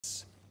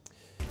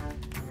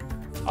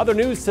Other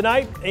news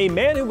tonight, a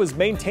man who has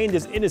maintained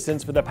his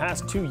innocence for the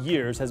past 2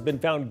 years has been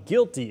found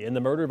guilty in the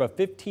murder of a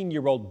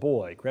 15-year-old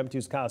boy. KREM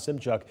 2's Kyle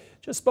Simchuk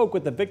just spoke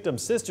with the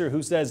victim's sister,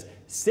 who says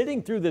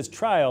sitting through this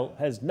trial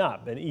has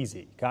not been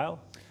easy. Kyle?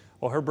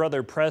 Well, her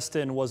brother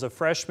Preston was a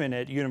freshman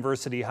at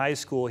University High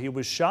School. He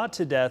was shot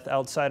to death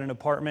outside an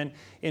apartment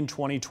in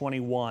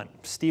 2021.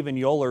 Stephen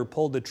Yohler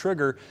pulled the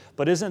trigger,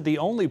 but isn't the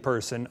only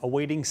person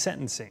awaiting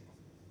sentencing.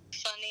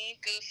 Funny,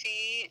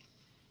 goofy.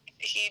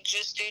 He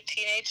just do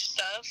teenage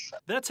stuff.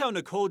 That's how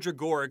Nicole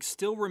Grzororek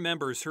still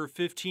remembers her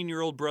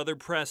 15-year-old brother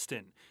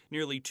Preston,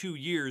 nearly 2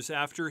 years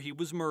after he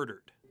was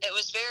murdered. It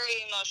was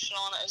very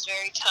emotional and it was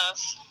very tough,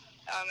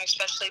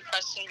 especially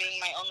Preston being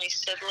my only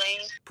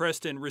sibling.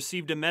 Preston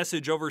received a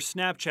message over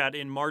Snapchat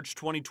in March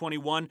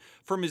 2021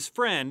 from his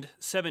friend,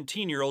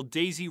 17-year-old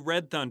Daisy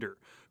Red Thunder.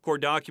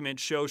 Court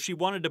documents show she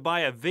wanted to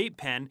buy a vape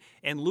pen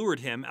and lured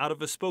him out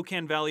of a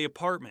Spokane Valley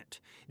apartment.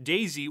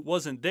 Daisy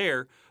wasn't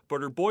there,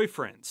 but her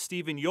boyfriend,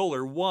 Stephen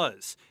Yohler,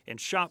 was and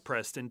shot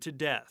Preston to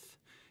death.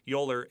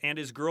 Yohler and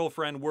his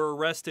girlfriend were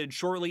arrested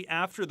shortly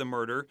after the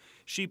murder.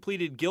 She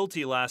pleaded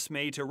guilty last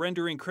May to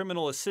rendering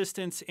criminal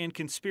assistance and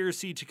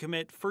conspiracy to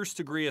commit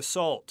first-degree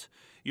assault.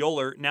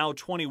 Yohler, now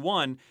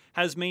 21,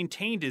 has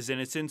maintained his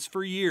innocence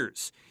for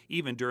years,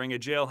 even during a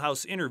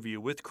jailhouse interview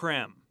with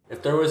KREM.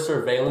 If there was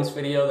surveillance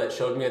video that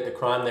showed me at the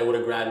crime, they would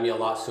have grabbed me a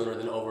lot sooner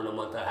than over in a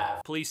month and a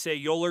half. Police say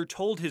Yohler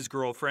told his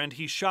girlfriend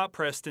he shot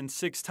Preston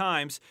 6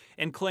 times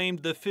and claimed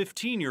the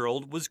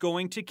 15-year-old was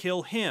going to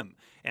kill him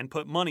and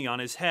put money on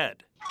his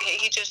head.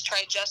 He just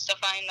tried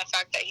justifying the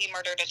fact that he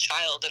murdered a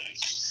child, and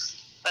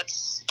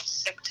that's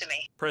sick to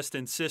me.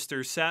 Preston's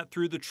sister sat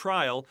through the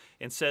trial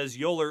and says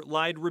Yohler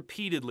lied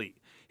repeatedly.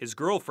 His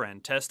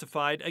girlfriend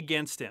testified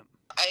against him.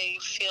 I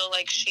feel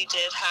like she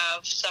did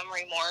have some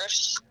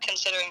remorse,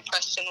 considering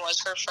Preston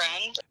was her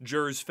friend.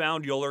 Jurors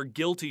found Yohler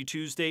guilty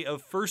Tuesday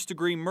of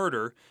first-degree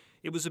murder.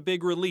 It was a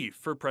big relief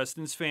for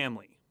Preston's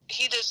family.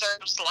 He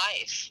deserves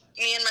life.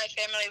 Me and my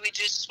family, we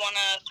just want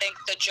to thank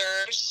the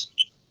jurors.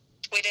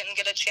 We didn't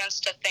get a chance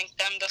to thank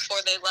them before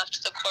they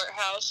left the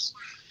courthouse.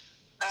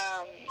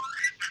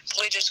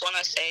 We just want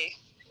to say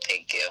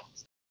thank you.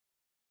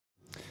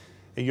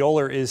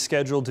 Yohler is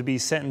scheduled to be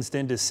sentenced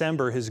in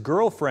December. His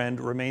girlfriend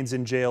remains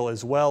in jail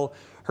as well.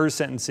 Her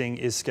sentencing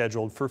is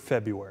scheduled for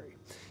February.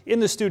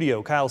 In the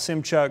studio, Kyle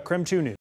Simchuk, KREM 2 News.